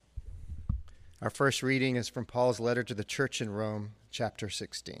Our first reading is from Paul's letter to the church in Rome, chapter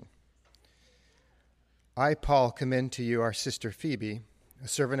 16. I, Paul, commend to you our sister Phoebe, a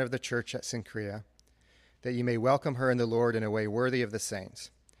servant of the church at Cenchrea, that you may welcome her in the Lord in a way worthy of the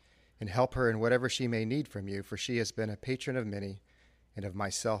saints, and help her in whatever she may need from you, for she has been a patron of many, and of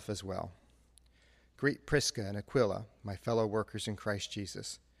myself as well. Greet Prisca and Aquila, my fellow workers in Christ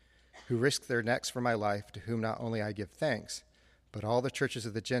Jesus, who risked their necks for my life, to whom not only I give thanks, but all the churches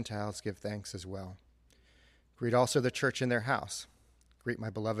of the Gentiles give thanks as well. Greet also the church in their house. Greet my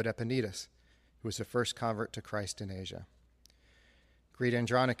beloved Epaenetus, who was the first convert to Christ in Asia. Greet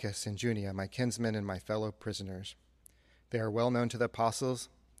Andronicus and Junia, my kinsmen and my fellow prisoners. They are well known to the apostles,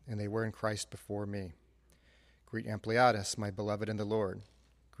 and they were in Christ before me. Greet Ampliatus, my beloved in the Lord.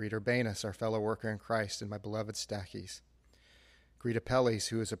 Greet Urbanus, our fellow worker in Christ, and my beloved Stachys. Greet Apelles,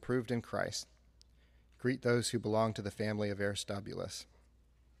 who is approved in Christ. Greet those who belong to the family of Aristobulus.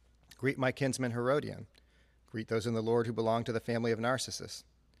 Greet my kinsman Herodion. Greet those in the Lord who belong to the family of Narcissus.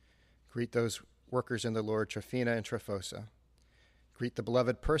 Greet those workers in the Lord, Tryphena and Tryphosa. Greet the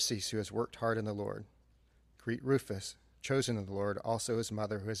beloved Persis, who has worked hard in the Lord. Greet Rufus, chosen in the Lord, also his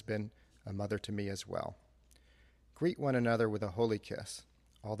mother, who has been a mother to me as well. Greet one another with a holy kiss.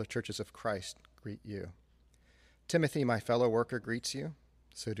 All the churches of Christ greet you. Timothy, my fellow worker, greets you.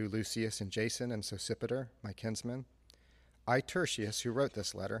 So do Lucius and Jason and Sosipater, my kinsmen. I, Tertius, who wrote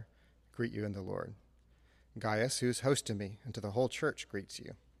this letter, greet you in the Lord. Gaius, who is host to me, and to the whole church, greets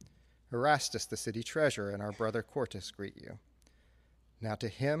you. Erastus, the city treasurer, and our brother Quartus greet you. Now to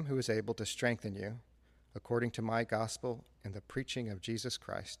him who is able to strengthen you, according to my gospel and the preaching of Jesus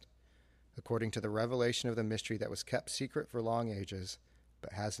Christ, according to the revelation of the mystery that was kept secret for long ages,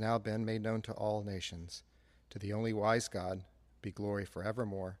 but has now been made known to all nations, to the only wise God, be glory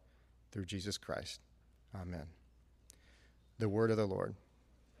forevermore, through Jesus Christ. Amen. The word of the Lord.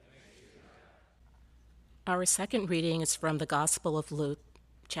 Our second reading is from the Gospel of Luke,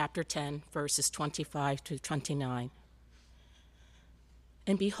 chapter 10, verses 25 to 29.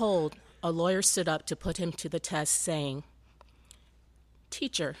 And behold, a lawyer stood up to put him to the test, saying,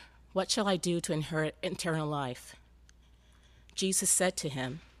 Teacher, what shall I do to inherit eternal life? Jesus said to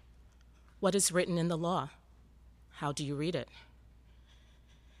him, What is written in the law? How do you read it?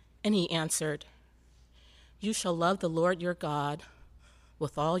 And he answered, You shall love the Lord your God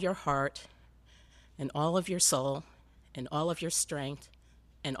with all your heart and all of your soul and all of your strength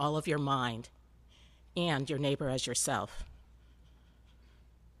and all of your mind, and your neighbor as yourself.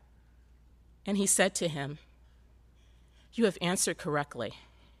 And he said to him, You have answered correctly.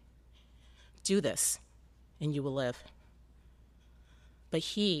 Do this, and you will live. But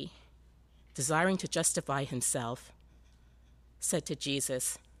he, desiring to justify himself, said to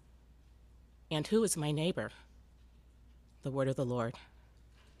Jesus, And who is my neighbor? The word of the Lord.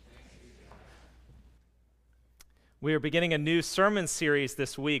 We are beginning a new sermon series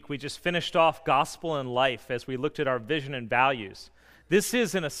this week. We just finished off Gospel and Life as we looked at our vision and values. This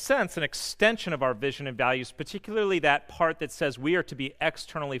is, in a sense, an extension of our vision and values, particularly that part that says we are to be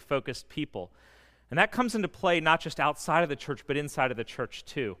externally focused people. And that comes into play not just outside of the church, but inside of the church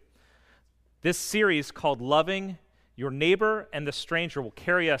too. This series called Loving Your Neighbor and the Stranger will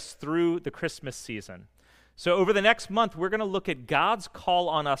carry us through the Christmas season. So over the next month, we're going to look at God's call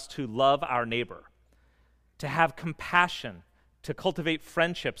on us to love our neighbor, to have compassion, to cultivate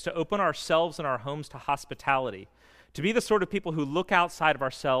friendships, to open ourselves and our homes to hospitality, to be the sort of people who look outside of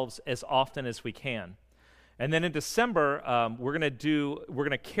ourselves as often as we can. And then in December, we're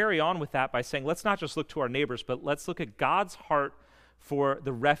going to carry on with that by saying, let's not just look to our neighbors, but let's look at God's heart for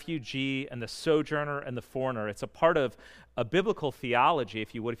the refugee and the sojourner and the foreigner. It's a part of a biblical theology,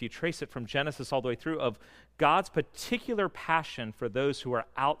 if you would, if you trace it from Genesis all the way through, of God's particular passion for those who are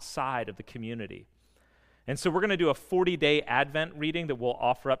outside of the community. And so we're going to do a 40-day Advent reading that we'll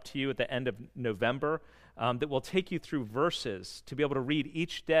offer up to you at the end of November, that will take you through verses to be able to read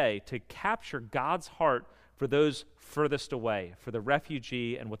each day to capture God's heart for those furthest away, for the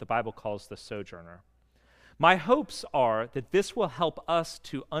refugee and what the Bible calls the sojourner. My hopes are that this will help us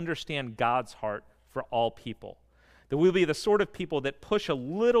to understand God's heart for all people, that we'll be the sort of people that push a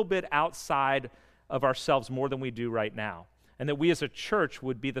little bit outside of ourselves more than we do right now, and that we as a church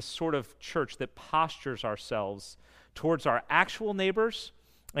would be the sort of church that postures ourselves towards our actual neighbors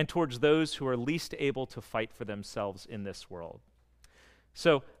and towards those who are least able to fight for themselves in this world.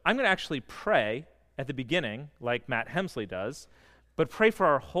 So I'm going to actually pray at the beginning, like Matt Hemsley does, but pray for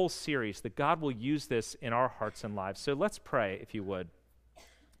our whole series that God will use this in our hearts and lives. So let's pray, if you would.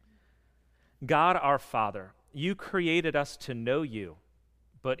 God, our Father, you created us to know you,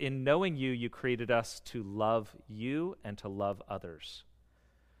 but in knowing you, you created us to love you and to love others.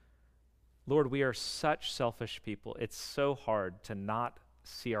 Lord, we are such selfish people. It's so hard to not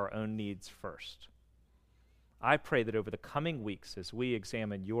see our own needs first. I pray that over the coming weeks, as we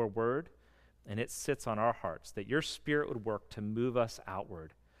examine your word and it sits on our hearts, that your Spirit would work to move us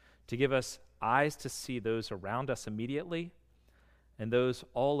outward, to give us eyes to see those around us immediately and those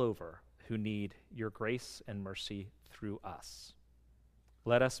all over who need your grace and mercy through us.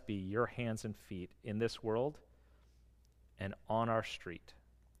 Let us be your hands and feet in this world and on our street.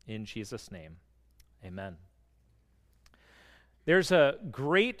 In Jesus' name, amen. There's a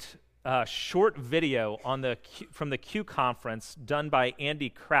great short video from the Q Conference done by Andy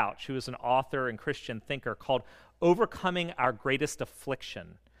Crouch, who is an author and Christian thinker, called Overcoming Our Greatest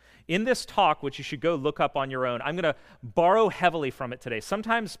Affliction. In this talk, which you should go look up on your own, I'm going to borrow heavily from it today.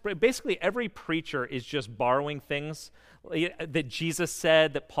 Sometimes, basically every preacher is just borrowing things that Jesus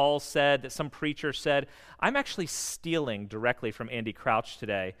said, that Paul said, that some preacher said. I'm actually stealing directly from Andy Crouch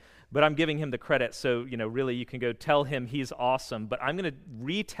today, but I'm giving him the credit, so really you can go tell him he's awesome. But I'm going to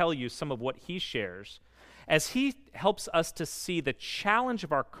retell you some of what he shares as he helps us to see the challenge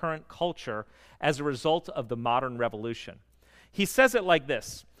of our current culture as a result of the modern revolution. He says it like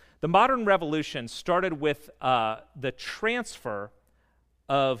this: the modern revolution started with the transfer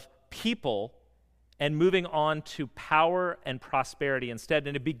of people and moving on to power and prosperity instead.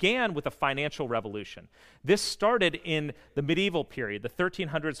 And it began with a financial revolution. This started in the medieval period, the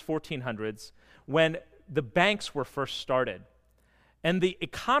 1300s, 1400s, when the banks were first started. And the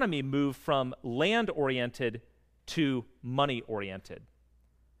economy moved from land-oriented to money-oriented.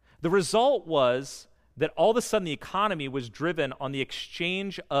 The result was that all of a sudden the economy was driven on the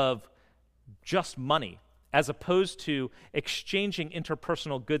exchange of just money, as opposed to exchanging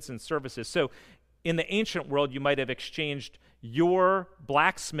interpersonal goods and services. So in the ancient world, you might have exchanged your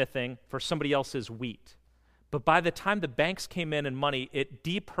blacksmithing for somebody else's wheat. But by the time the banks came in and money, it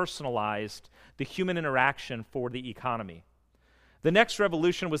depersonalized the human interaction for the economy. The next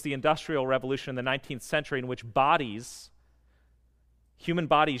revolution was the Industrial Revolution in the 19th century, in which human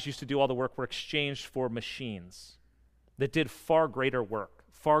bodies used to do all the work, were exchanged for machines that did far greater work,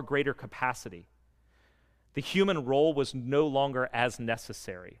 far greater capacity. The human role was no longer as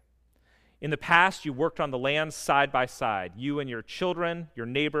necessary. In the past, you worked on the land side by side. You and your children, your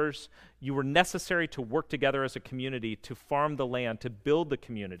neighbors, you were necessary to work together as a community to farm the land, to build the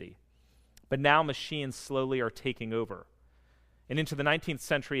community. But now machines slowly are taking over. And into the 19th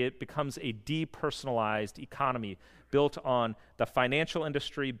century, it becomes a depersonalized economy built on the financial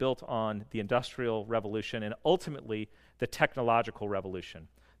industry, built on the Industrial Revolution, and ultimately the technological revolution.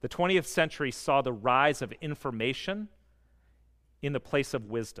 The 20th century saw the rise of information in the place of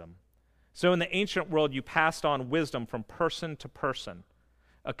wisdom. So in the ancient world, you passed on wisdom from person to person.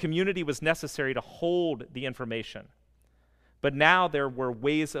 A community was necessary to hold the information. But now there were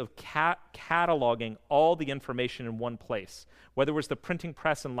ways of cataloging all the information in one place, whether it was the printing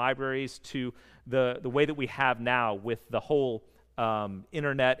press and libraries to the way that we have now with the whole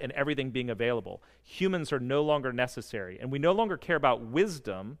internet and everything being available. Humans are no longer necessary, and we no longer care about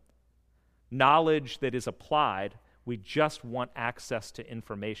wisdom, knowledge that is applied. We just want access to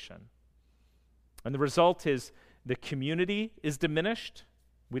information. And the result is the community is diminished.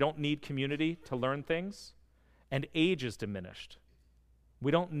 We don't need community to learn things. And age is diminished.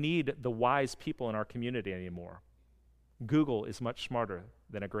 We don't need the wise people in our community anymore. Google is much smarter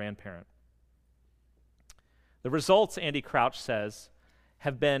than a grandparent. The results, Andy Crouch says,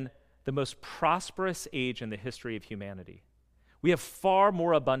 have been the most prosperous age in the history of humanity. We have far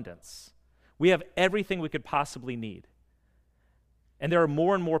more abundance. We have everything we could possibly need. And there are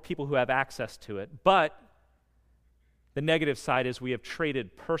more and more people who have access to it. But the negative side is we have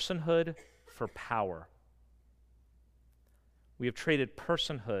traded personhood for power. We have traded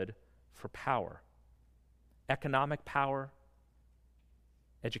personhood for power. Economic power,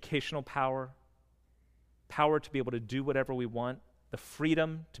 educational power, power to be able to do whatever we want, the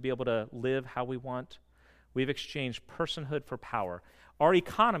freedom to be able to live how we want. We've exchanged personhood for power. Our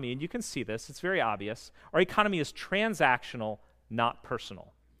economy, and you can see this, it's very obvious, our economy is transactional, not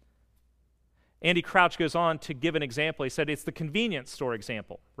personal. Andy Crouch goes on to give an example. He said it's the convenience store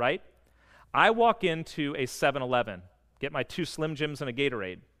example, right? I walk into a 7-Eleven, get my 2 Slim Jims and a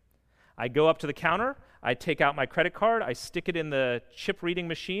Gatorade. I go up to the counter, I take out my credit card, I stick it in the chip reading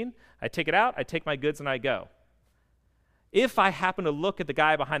machine, I take it out, I take my goods, and I go. If I happen to look at the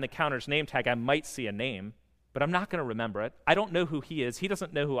guy behind the counter's name tag, I might see a name, but I'm not going to remember it. I don't know who he is. He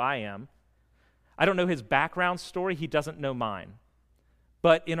doesn't know who I am. I don't know his background story. He doesn't know mine.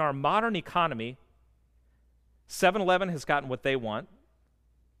 But in our modern economy, 7-Eleven has gotten what they want.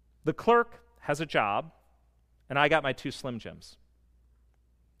 The clerk has a job, and I got my 2 Slim Jims.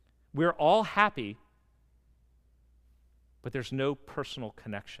 We're all happy, but there's no personal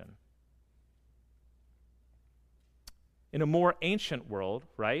connection. In a more ancient world,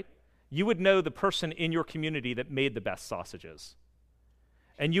 right, you would know the person in your community that made the best sausages.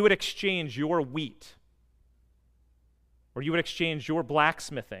 And you would exchange your wheat, or you would exchange your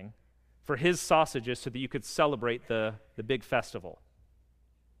blacksmithing for his sausages so that you could celebrate the big festival.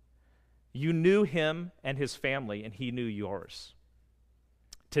 You knew him and his family, and he knew yours.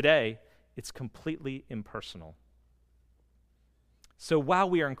 Today, it's completely impersonal. So while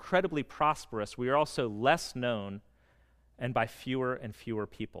we are incredibly prosperous, we are also less known and by fewer and fewer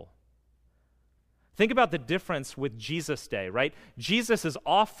people. Think about the difference with Jesus' day, right? Jesus is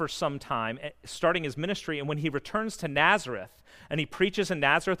off for some time, starting his ministry, and when he returns to Nazareth and he preaches in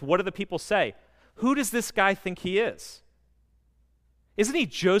Nazareth, what do the people say? Who does this guy think he is? Isn't he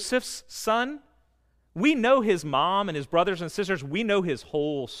Joseph's son? We know his mom and his brothers and sisters. We know his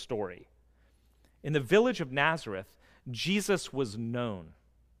whole story. In the village of Nazareth, Jesus was known.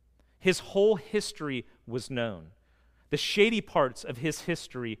 His whole history was known. The shady parts of his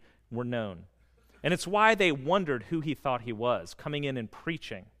history were known. And it's why they wondered who he thought he was, coming in and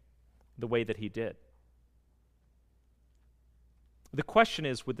preaching the way that he did. The question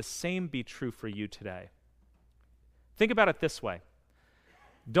is, would the same be true for you today? Think about it this way.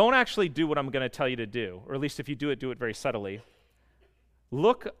 Don't actually do what I'm going to tell you to do, or at least if you do it very subtly.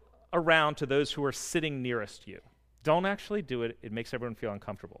 Look around to those who are sitting nearest you. Don't actually do it. It makes everyone feel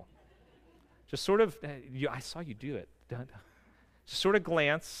uncomfortable. Just sort of, I saw you do it. Just sort of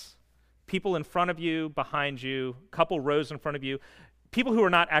glance. People in front of you, behind you, couple rows in front of you, people who are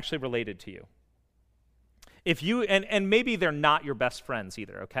not actually related to you. If you, and maybe they're not your best friends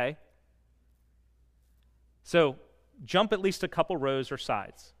either, okay? So jump at least a couple rows or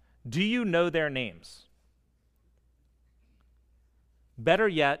sides. Do you know their names? Better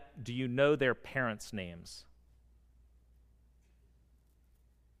yet, do you know their parents' names?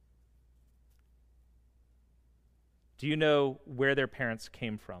 Do you know where their parents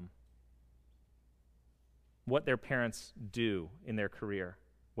came from? What their parents do in their career,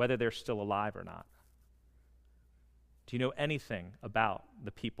 whether they're still alive or not? Do you know anything about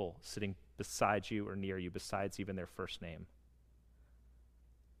the people sitting beside you or near you besides even their first name?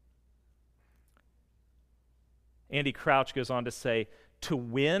 Andy Crouch goes on to say, to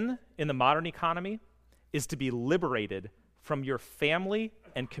win in the modern economy is to be liberated from your family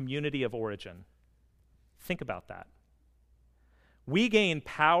and community of origin. Think about that. We gain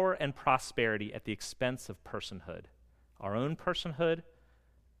power and prosperity at the expense of personhood, our own personhood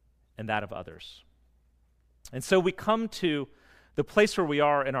and that of others. And so we come to the place where we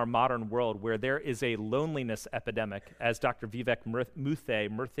are in our modern world where there is a loneliness epidemic, as Dr. Vivek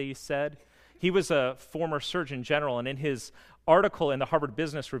Murthy said. He was a former Surgeon General, and in his article in the Harvard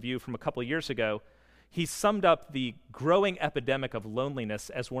Business Review from a couple of years ago, he summed up the growing epidemic of loneliness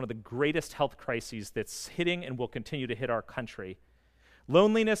as one of the greatest health crises that's hitting and will continue to hit our country.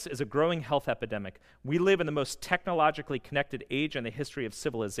 Loneliness is a growing health epidemic. We live in the most technologically connected age in the history of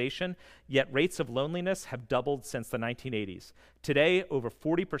civilization, yet rates of loneliness have doubled since the 1980s. Today, over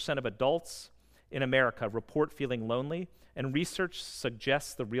 40% of adults in America report feeling lonely, and research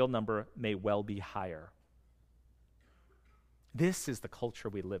suggests the real number may well be higher. This is the culture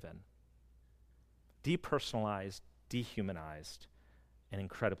we live in. Depersonalized, dehumanized, and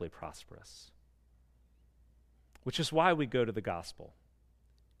incredibly prosperous. Which is why we go to the gospel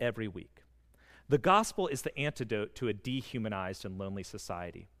every week. The gospel is the antidote to a dehumanized and lonely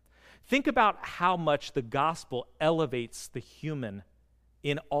society. Think about how much the gospel elevates the human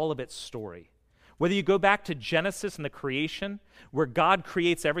in all of its story. Whether you go back to Genesis and the creation, where God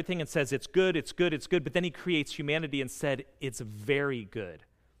creates everything and says it's good, it's good, it's good, but then he creates humanity and said it's very good.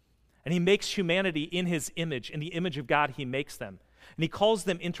 And he makes humanity in his image, in the image of God he makes them. And he calls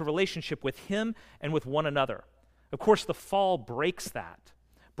them into relationship with him and with one another. Of course, the fall breaks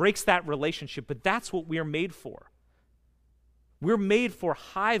that relationship, but that's what we're made for. We're made for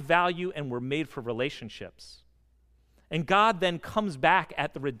high value and we're made for relationships. And God then comes back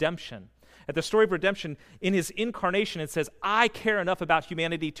at the redemption, at the story of redemption, in his incarnation and says, I care enough about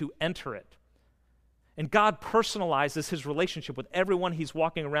humanity to enter it. And God personalizes his relationship with everyone he's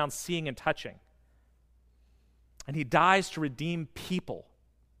walking around seeing and touching. And he dies to redeem people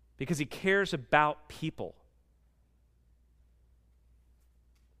because he cares about people.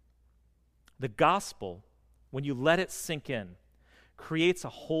 The gospel, when you let it sink in, creates a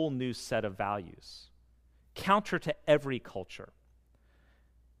whole new set of values, counter to every culture.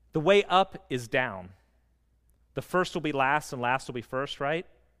 The way up is down. The first will be last and last will be first, right?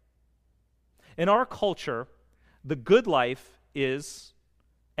 In our culture, the good life is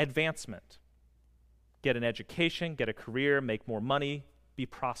advancement. Get an education, get a career, make more money, be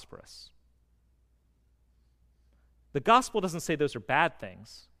prosperous. The gospel doesn't say those are bad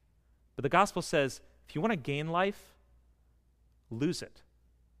things, but the gospel says if you want to gain life, lose it.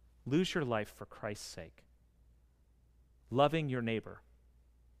 Lose your life for Christ's sake. Loving your neighbor,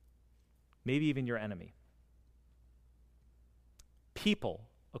 maybe even your enemy. People,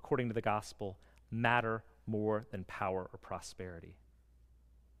 according to the gospel, matter more than power or prosperity.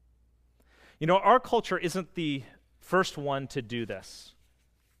 You know, our culture isn't the first one to do this.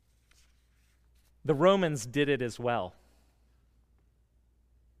 The Romans did it as well.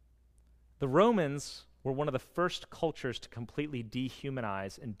 The Romans were one of the first cultures to completely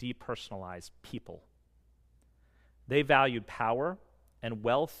dehumanize and depersonalize people. They valued power and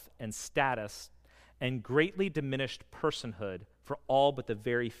wealth and status and greatly diminished personhood for all but the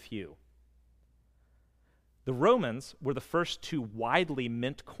very few. The Romans were the first to widely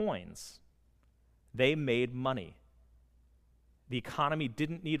mint coins. They made money. The economy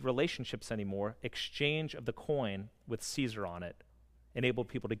didn't need relationships anymore. Exchange of the coin with Caesar on it enabled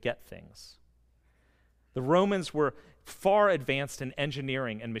people to get things. The Romans were far advanced in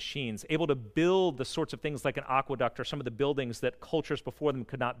engineering and machines, able to build the sorts of things like an aqueduct or some of the buildings that cultures before them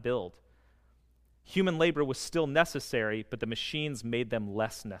could not build. Human labor was still necessary, but the machines made them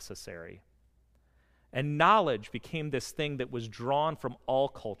less necessary. And knowledge became this thing that was drawn from all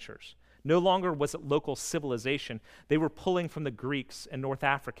cultures. No longer was it local civilization. They were pulling from the Greeks and North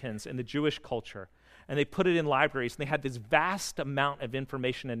Africans and the Jewish culture, and they put it in libraries, and they had this vast amount of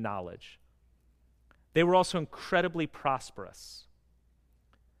information and knowledge. They were also incredibly prosperous.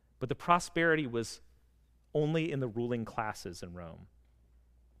 But the prosperity was only in the ruling classes in Rome.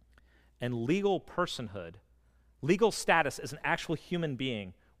 And legal personhood, legal status as an actual human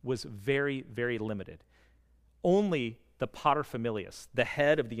being, was very, very limited. Only the paterfamilias, the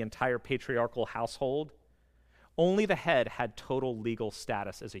head of the entire patriarchal household, only the head had total legal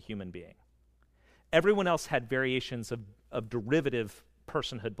status as a human being. Everyone else had variations of derivative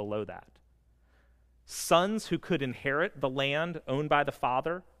personhood below that. Sons who could inherit the land owned by the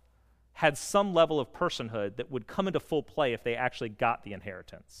father had some level of personhood that would come into full play if they actually got the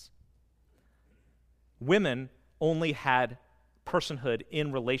inheritance. Women only had personhood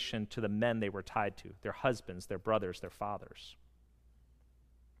in relation to the men they were tied to, their husbands, their brothers, their fathers.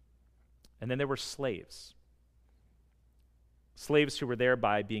 And then there were slaves. Slaves who were there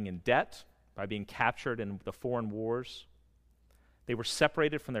by being in debt, by being captured in the foreign wars. They were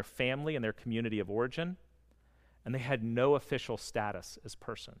separated from their family and their community of origin, and they had no official status as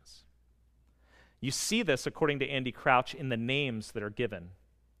persons. You see this, according to Andy Crouch, in the names that are given.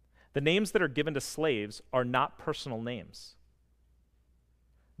 The names that are given to slaves are not personal names.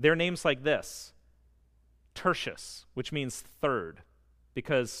 They're names like this: Tertius, which means third,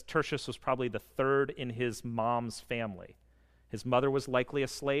 because Tertius was probably the third in his mom's family. His mother was likely a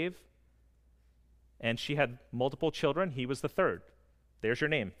slave, and she had multiple children. He was the third. There's your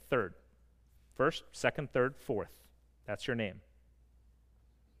name, third. First, second, third, fourth. That's your name.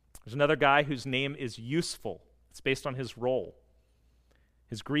 There's another guy whose name is Useful. It's based on his role.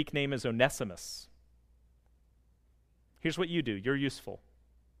 His Greek name is Onesimus. Here's what you do. You're useful.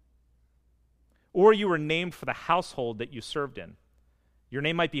 Or you were named for the household that you served in. Your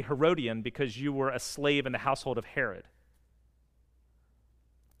name might be Herodian because you were a slave in the household of Herod.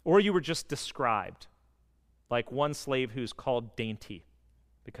 Or you were just described, like one slave who's called Dainty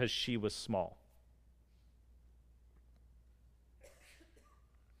because she was small.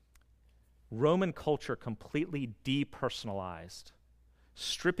 Roman culture completely depersonalized,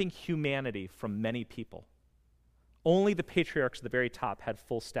 stripping humanity from many people. Only the patriarchs at the very top had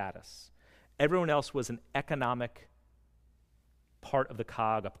full status. Everyone else was an economic part of the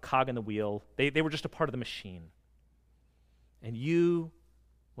cog, a cog in the wheel. They were just a part of the machine. And you,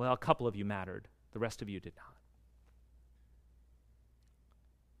 well, a couple of you mattered. The rest of you did not.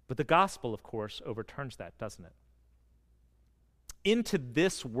 But the gospel, of course, overturns that, doesn't it? Into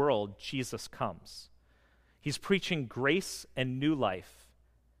this world, Jesus comes. He's preaching grace and new life,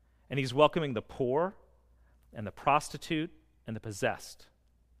 and he's welcoming the poor and the prostitute and the possessed.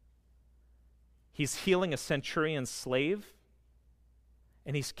 He's healing a centurion's slave,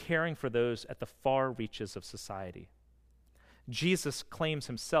 and he's caring for those at the far reaches of society. Jesus claims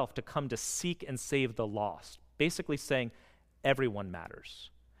himself to come to seek and save the lost, basically saying, everyone matters.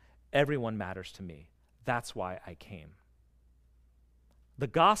 Everyone matters to me. That's why I came. The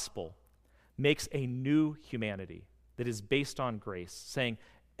gospel makes a new humanity that is based on grace, saying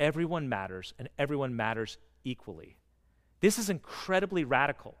everyone matters and everyone matters equally. This is incredibly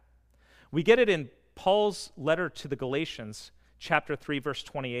radical. We get it in Paul's letter to the Galatians, chapter 3, verse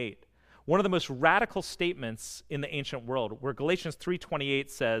 28. One of the most radical statements in the ancient world, where Galatians 3:28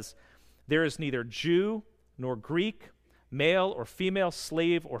 says, "There is neither Jew nor Greek, male or female,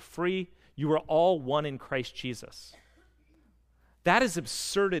 slave or free. You are all one in Christ Jesus." That is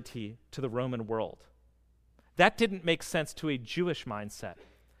absurdity to the Roman world. That didn't make sense to a Jewish mindset.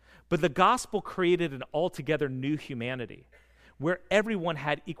 But the gospel created an altogether new humanity, where everyone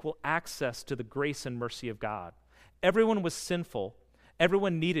had equal access to the grace and mercy of God. Everyone was sinful,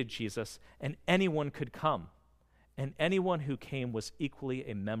 everyone needed Jesus, and anyone could come. And anyone who came was equally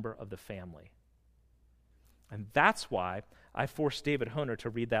a member of the family. And that's why I forced David Honer to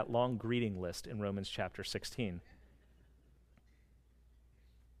read that long greeting list in Romans chapter 16.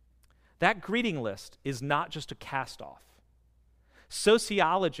 That greeting list is not just a cast-off.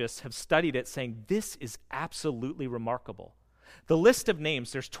 Sociologists have studied it, saying this is absolutely remarkable. The list of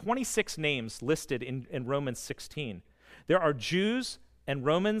names, there's 26 names listed in Romans 16. There are Jews and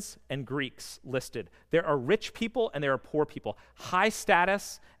Romans and Greeks listed. There are rich people and there are poor people, high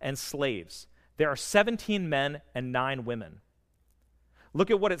status and slaves. There are 17 men and 9 women.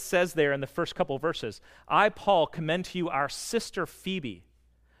 Look at what it says there in the first couple verses. "I, Paul, commend to you our sister Phoebe,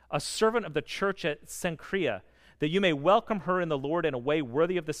 a servant of the church at Cenchrea, that you may welcome her in the Lord in a way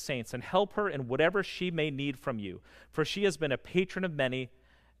worthy of the saints, and help her in whatever she may need from you. For she has been a patron of many,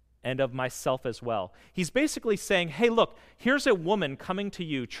 and of myself as well." He's basically saying, hey, look, here's a woman coming to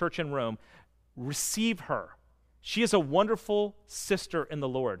you, church in Rome. Receive her. She is a wonderful sister in the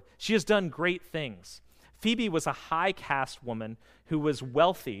Lord. She has done great things. Phoebe was a high caste woman who was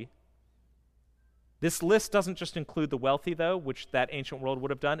wealthy. This list doesn't just include the wealthy, though, which that ancient world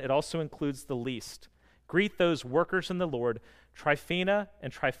would have done. It also includes the least. Greet those workers in the Lord, Tryphena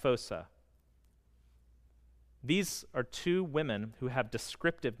and Tryphosa. These are 2 women who have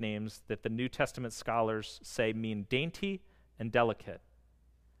descriptive names that the New Testament scholars say mean dainty and delicate.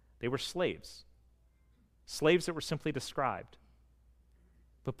 They were slaves that were simply described.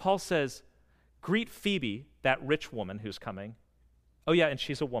 But Paul says, greet Phoebe, that rich woman who's coming. Oh yeah, and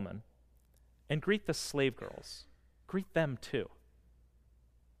she's a woman. And greet the slave girls. Greet them too.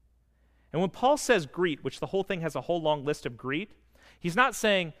 And when Paul says greet, which the whole thing has a whole long list of greet, he's not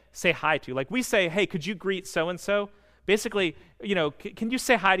saying say hi to. Like we say, hey, could you greet so-and-so? Basically, can you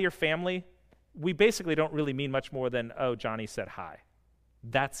say hi to your family? We basically don't really mean much more than, oh, Johnny said hi.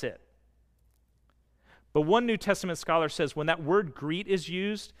 That's it. But one New Testament scholar says when that word greet is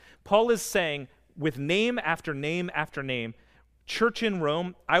used, Paul is saying with name after name after name, church in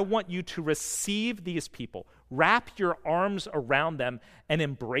Rome, I want you to receive these people, wrap your arms around them and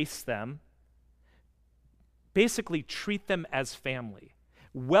embrace them. Basically, treat them as family.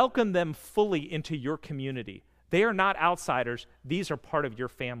 Welcome them fully into your community. They are not outsiders. These are part of your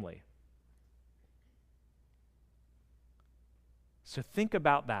family. So think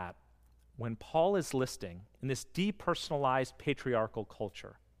about that when Paul is listing in this depersonalized patriarchal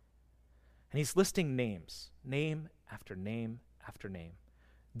culture. And he's listing names, name after name after name.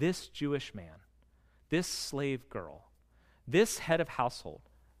 This Jewish man, this slave girl, this head of household,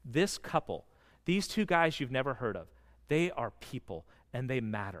 this couple, these 2 guys you've never heard of, they are people and they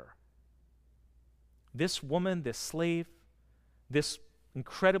matter. This woman, this slave, this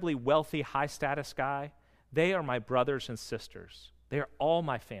incredibly wealthy, high status guy, they are my brothers and sisters. They are all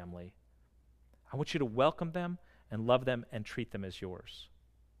my family. I want you to welcome them and love them and treat them as yours.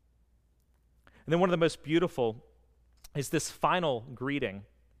 And then one of the most beautiful is this final greeting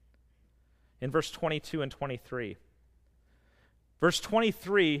in verse 22 and 23. Verse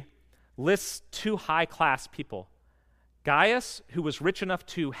 23 lists 2 high-class people. Gaius, who was rich enough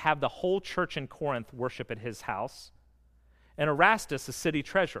to have the whole church in Corinth worship at his house, and Erastus, a city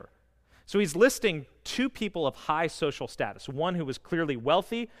treasurer. So he's listing 2 people of high social status, one who was clearly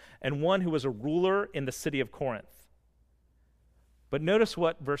wealthy and one who was a ruler in the city of Corinth. But notice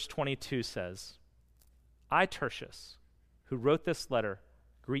what verse 22 says. I, Tertius, who wrote this letter,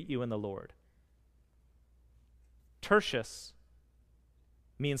 greet you in the Lord. Tertius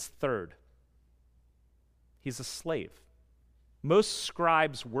means third. He's a slave. Most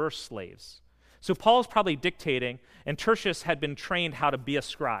scribes were slaves. So Paul's probably dictating, and Tertius had been trained how to be a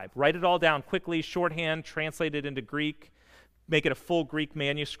scribe. Write it all down quickly, shorthand, translate it into Greek, make it a full Greek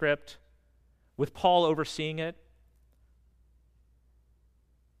manuscript, with Paul overseeing it.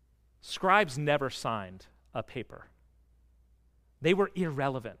 Scribes never signed a paper. They were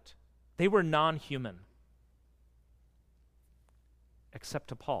irrelevant. They were non-human. Except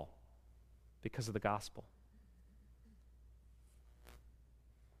to Paul, because of the gospel.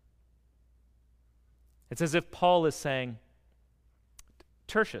 It's as if Paul is saying,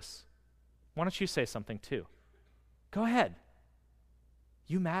 Tertius, why don't you say something too? Go ahead.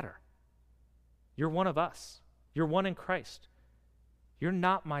 You matter. You're one of us. You're one in Christ. You're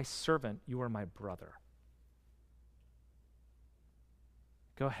not my servant. You are my brother.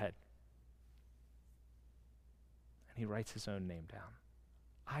 Go ahead. And he writes his own name down.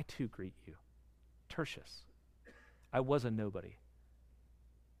 I too greet you, Tertius. I was a nobody,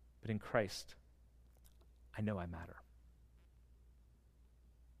 but in Christ, I know I matter.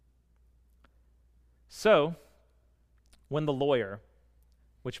 So, when the lawyer,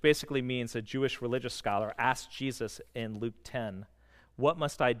 which basically means a Jewish religious scholar, asked Jesus in Luke 10, "What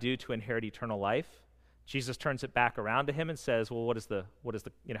must I do to inherit eternal life?" Jesus turns it back around to him and says, well,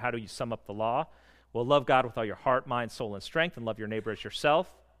 how do you sum up the law? Well, love God with all your heart, mind, soul, and strength, and love your neighbor as yourself.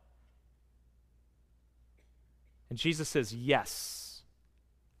 And Jesus says, yes,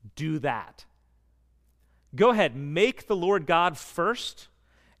 do that. Go ahead, make the Lord God first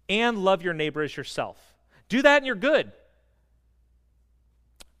and love your neighbor as yourself. Do that and you're good.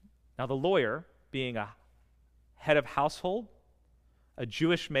 Now, the lawyer, being a head of household, a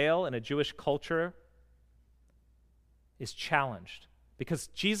Jewish male in a Jewish culture, is challenged because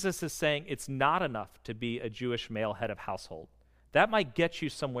Jesus is saying it's not enough to be a Jewish male head of household. That might get you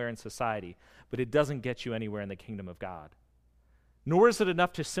somewhere in society, but it doesn't get you anywhere in the kingdom of God. Nor is it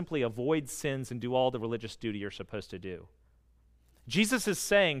enough to simply avoid sins and do all the religious duty you're supposed to do. Jesus is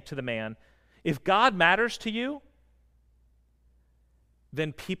saying to the man, if God matters to you,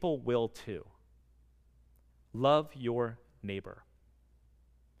 then people will too. Love your neighbor.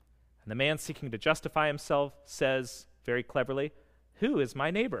 And the man seeking to justify himself says very cleverly, who is my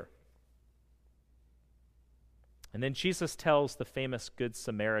neighbor? And then Jesus tells the famous Good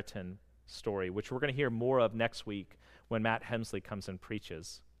Samaritan story, which we're going to hear more of next week when Matt Hemsley comes and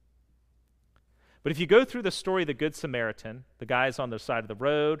preaches. But if you go through the story of the Good Samaritan, the guy's on the side of the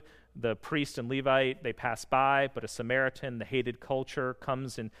road, the priest and Levite, they pass by, but a Samaritan, the hated culture,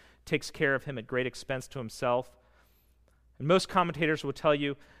 comes and takes care of him at great expense to himself. And most commentators will tell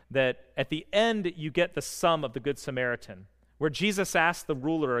you that at the end you get the sum of the Good Samaritan, where Jesus asked the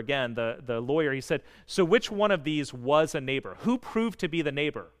ruler again, the lawyer, he said, so which one of these was a neighbor? Who proved to be the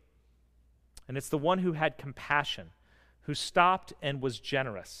neighbor? And it's the one who had compassion, who stopped and was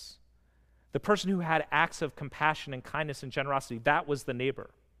generous. The person who had acts of compassion and kindness and generosity, that was the neighbor.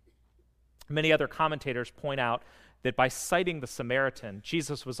 Many other commentators point out that by citing the Samaritan,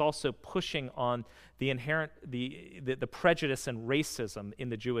 Jesus was also pushing on the inherent, the prejudice and racism in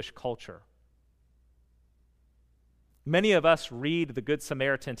the Jewish culture. Many of us read the Good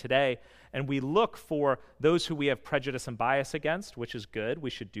Samaritan today, and we look for those who we have prejudice and bias against, which is good.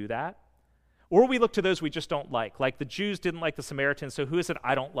 We should do that. Or we look to those we just don't like. Like the Jews didn't like the Samaritans, so who is it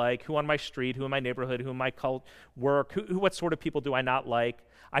I don't like? Who on my street? Who in my neighborhood? Who in my work? What sort of people do I not like?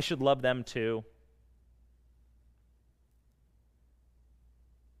 I should love them too.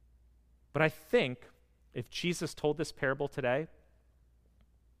 But I think if Jesus told this parable today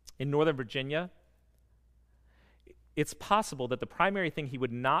in Northern Virginia, it's possible that the primary thing he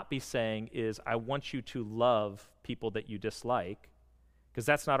would not be saying is, I want you to love people that you dislike, because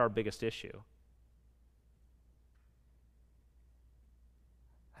that's not our biggest issue.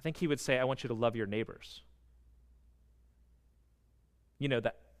 I think he would say, I want you to love your neighbors. You know,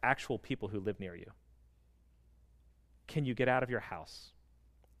 the actual people who live near you. Can you get out of your house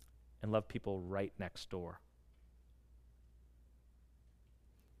and love people right next door?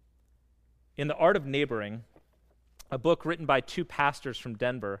 In The Art of Neighboring, a book written by two pastors from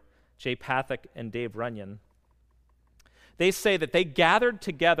Denver, Jay Pathak and Dave Runyon, they say that they gathered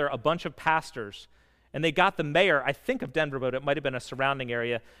together a bunch of pastors and they got the mayor, I think of Denver, but it might have been a surrounding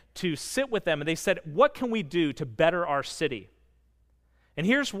area, to sit with them, and they said, what can we do to better our city? And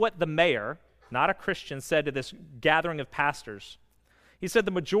here's what the mayor, not a Christian, said to this gathering of pastors. He said,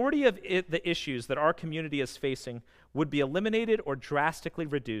 the majority of the issues that our community is facing would be eliminated or drastically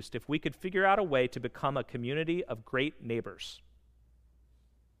reduced if we could figure out a way to become a community of great neighbors.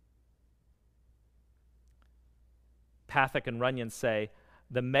 Pathak and Runyon say,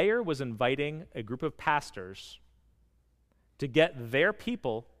 the mayor was inviting a group of pastors to get their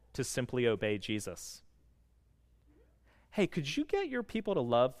people to simply obey Jesus. Hey, could you get your people to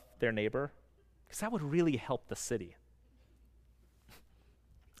love their neighbor? Because that would really help the city.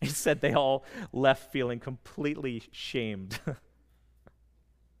 He said they all left feeling completely shamed.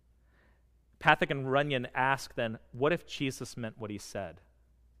 Pathak and Runyon asked then, what if Jesus meant what he said?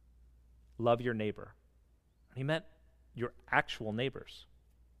 Love your neighbor. And he meant your actual neighbors.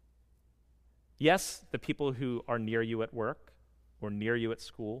 Yes, the people who are near you at work or near you at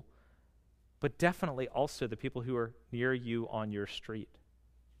school, but definitely also the people who are near you on your street.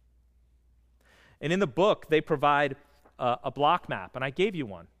 And in the book, they provide a block map, and I gave you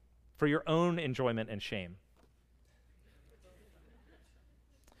one for your own enjoyment and shame.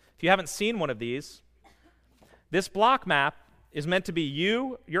 If you haven't seen one of these, this block map is meant to be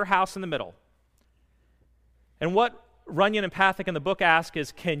you, your house in the middle. And what Runyon and Pathak in the book ask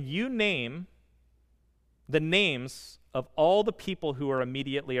is, can you name the names of all the people who are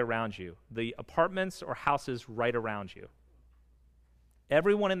immediately around you, the apartments or houses right around you?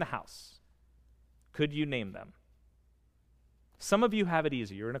 Everyone in the house. Could you name them? Some of you have it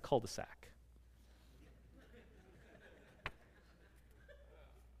easy. You're in a cul-de-sac.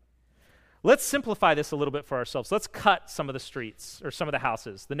 Let's simplify this a little bit for ourselves. Let's cut some of the streets or some of the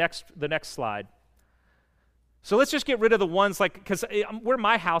houses. The next slide. So let's just get rid of the ones because where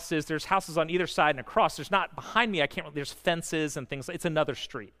my house is, there's houses on either side and across. There's not behind me. There's fences and things. It's another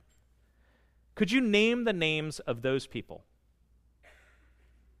street. Could you name the names of those people?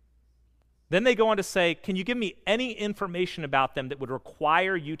 Then they go on to say, can you give me any information about them that would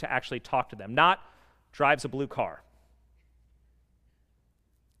require you to actually talk to them? Not drives a blue car.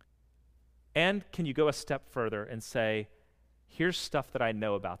 And can you go a step further and say, here's stuff that I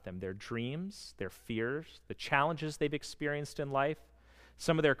know about them, their dreams, their fears, the challenges they've experienced in life,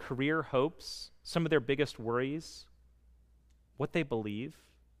 some of their career hopes, some of their biggest worries, what they believe?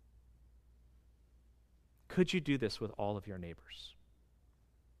 Could you do this with all of your neighbors?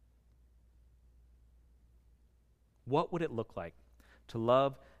 What would it look like to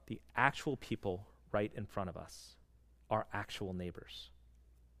love the actual people right in front of us, our actual neighbors?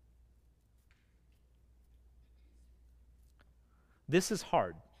 This is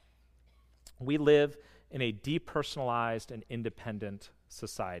hard. We live in a depersonalized and independent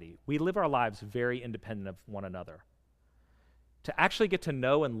society. We live our lives very independent of one another. To actually get to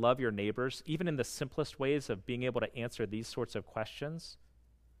know and love your neighbors, even in the simplest ways of being able to answer these sorts of questions,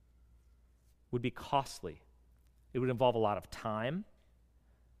 would be costly. It would involve a lot of time,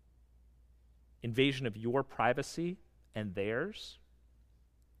 invasion of your privacy and theirs.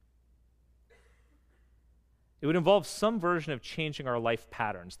 It would involve some version of changing our life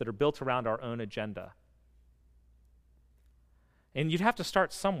patterns that are built around our own agenda. And you'd have to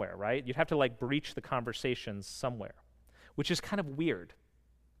start somewhere, right? You'd have to breach the conversations somewhere, which is kind of weird.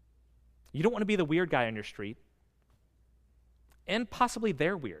 You don't want to be the weird guy on your street, and possibly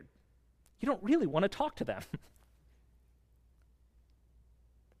they're weird. You don't really want to talk to them.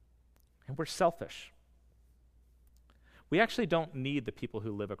 And we're selfish. We actually don't need the people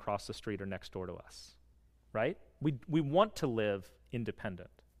who live across the street or next door to us. Right? We want to live independent.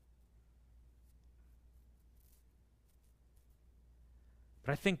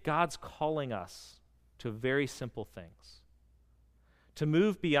 But I think God's calling us to very simple things. To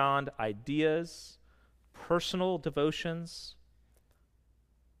move beyond ideas, personal devotions,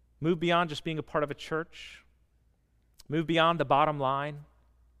 move beyond just being a part of a church, move beyond the bottom line,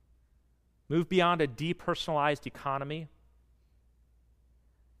 move beyond a depersonalized economy,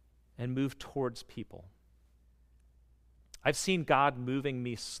 and move towards people. I've seen God moving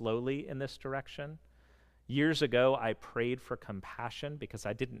me slowly in this direction. Years ago, I prayed for compassion because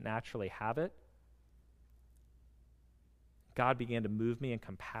I didn't naturally have it. God began to move me in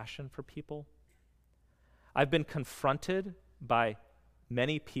compassion for people. I've been confronted by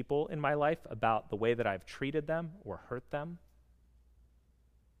many people in my life about the way that I've treated them or hurt them.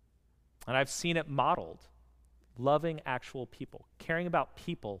 And I've seen it modeled, loving actual people, caring about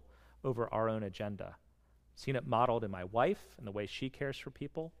people over our own agenda. Seen it modeled in my wife and the way she cares for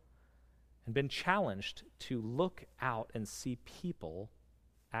people, and been challenged to look out and see people,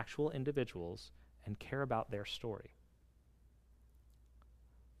 actual individuals, and care about their story.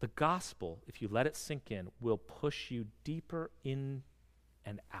 The gospel, if you let it sink in, will push you deeper in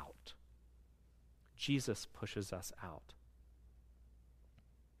and out. Jesus pushes us out.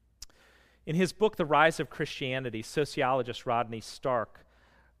 In his book, The Rise of Christianity, sociologist Rodney Stark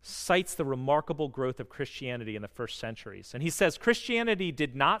cites the remarkable growth of Christianity in the first centuries. And he says Christianity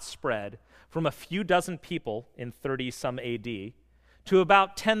did not spread from a few dozen people in 30-some AD to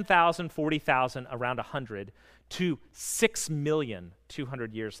about 10,000, 40,000, around 100, to 6 million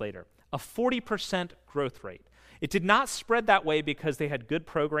 200 years later, a 40% growth rate. It did not spread that way because they had good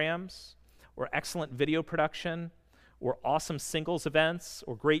programs or excellent video production or awesome singles events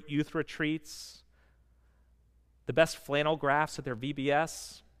or great youth retreats, the best flannel graphs at their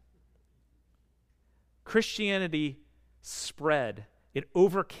VBS. Christianity spread. It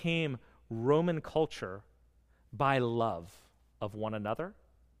overcame Roman culture by love of one another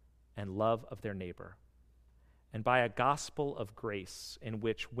and love of their neighbor, and by a gospel of grace in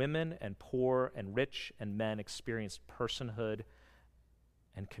which women and poor and rich and men experienced personhood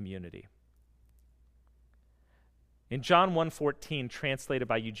and community. In John 1:14, translated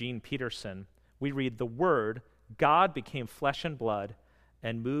by Eugene Peterson, we read, "The Word, God became flesh and blood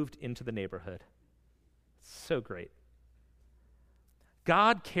and moved into the neighborhood." So great.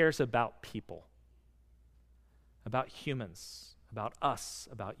 God cares about people, about humans, about us,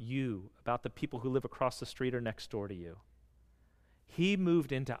 about you, about the people who live across the street or next door to you. He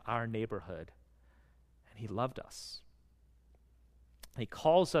moved into our neighborhood, and he loved us. He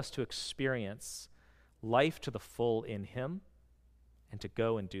calls us to experience life to the full in him and to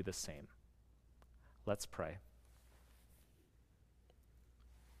go and do the same. Let's pray.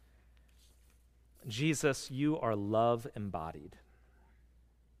 Jesus, you are love embodied.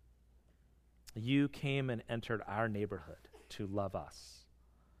 You came and entered our neighborhood to love us.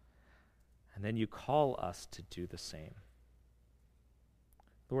 And then you call us to do the same.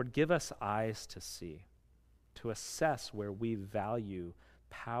 Lord, give us eyes to see, to assess where we value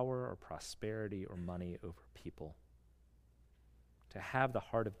power or prosperity or money over people, to have the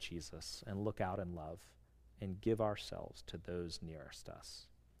heart of Jesus and look out in love and give ourselves to those nearest us.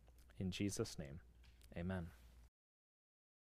 In Jesus' name, amen.